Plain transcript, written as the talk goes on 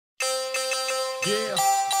Yeah.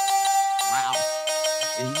 Wow.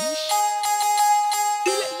 Eesh. Who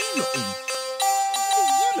let you lot in?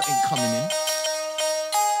 You lot ain't coming in.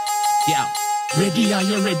 Yeah. Ready, are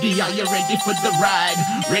you ready? Are you ready for the ride?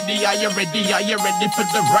 Ready, are you ready? Are you ready for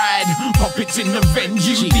the ride? Puppets in the venue,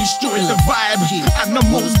 destroy the vibe.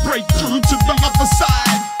 Animals break through to the other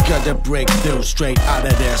side. Gotta break through straight out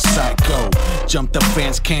of their psycho. Jump the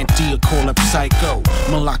fans, can't deal, call up psycho.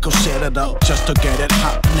 Malacco set it up just to get it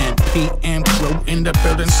happening. PM crew in the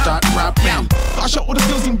building, start rapping. I show all the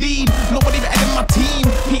skills indeed. Nobody better than my team.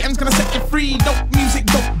 PM's gonna set you free. Dope music,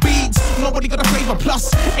 dope beats. Nobody got a flavor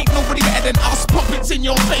plus. Ain't nobody better than us. Puppets in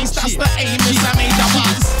your face, that's the aim. It's a major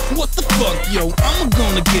buzz. What the fuck, yo? I'm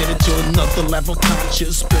gonna get it to another level.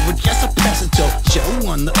 Conscious spirit, yes, I pass it to Joe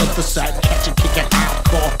on the other side. Catch a kick at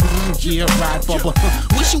hardcore. Yeah, right, Bubba.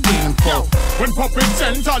 What you waiting for? When puppets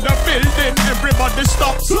enter the building, everybody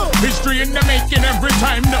stops. History in the making every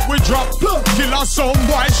time that we drop. Kill our soul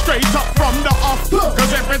boy straight up from the off.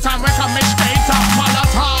 Cause every time we're coming straight up,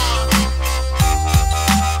 Molotov.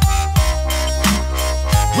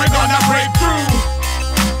 We're gonna break through.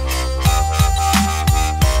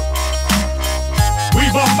 We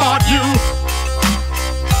bombard you.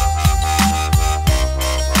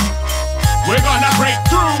 We're gonna break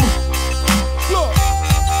through.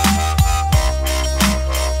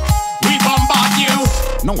 We bombard you.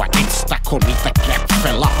 No, I ain't stuck, call me the gap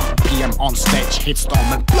fella. PM on stage, hit storm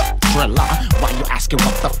and thriller. Why you asking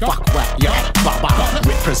what the fuck, where you at, Baba?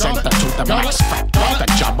 Representer to the max, fat the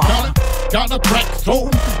jabba. Gotta break through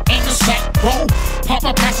in the set, bro.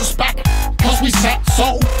 Puppetmastaz back, cause we set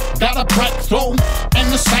so. Gotta break through in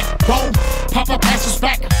the set, bro. Puppetmastaz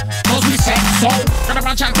back, cause we set so. Gotta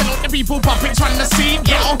run chanting out the people, puppets run the scene,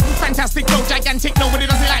 yo. Fantastic, no gigantic, nobody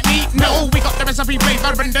does it like me, no. We got the recipe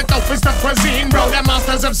flavor and the dope is the cuisine, bro. The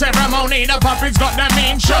masters of ceremony, the puppets got the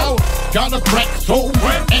mean show. Gotta break through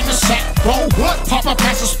in the set, bro.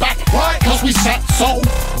 Puppetmastaz back, cause we set so.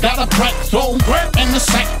 Gotta break through in the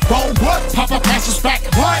set, bro. Puppetmastaz back,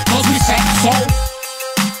 cause we set so.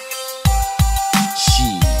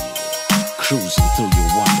 Shit, cruising through your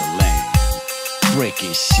wonderland,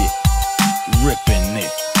 breaking shit, ripping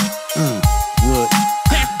it. What?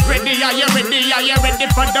 Ready, are you ready? Are you ready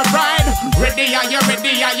for the ride? Ready, are you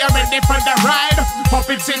ready? Are you ready for the ride?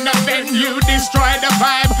 Puppets in the venue, destroy the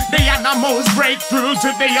vibe. The animals break through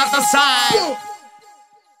to the other side.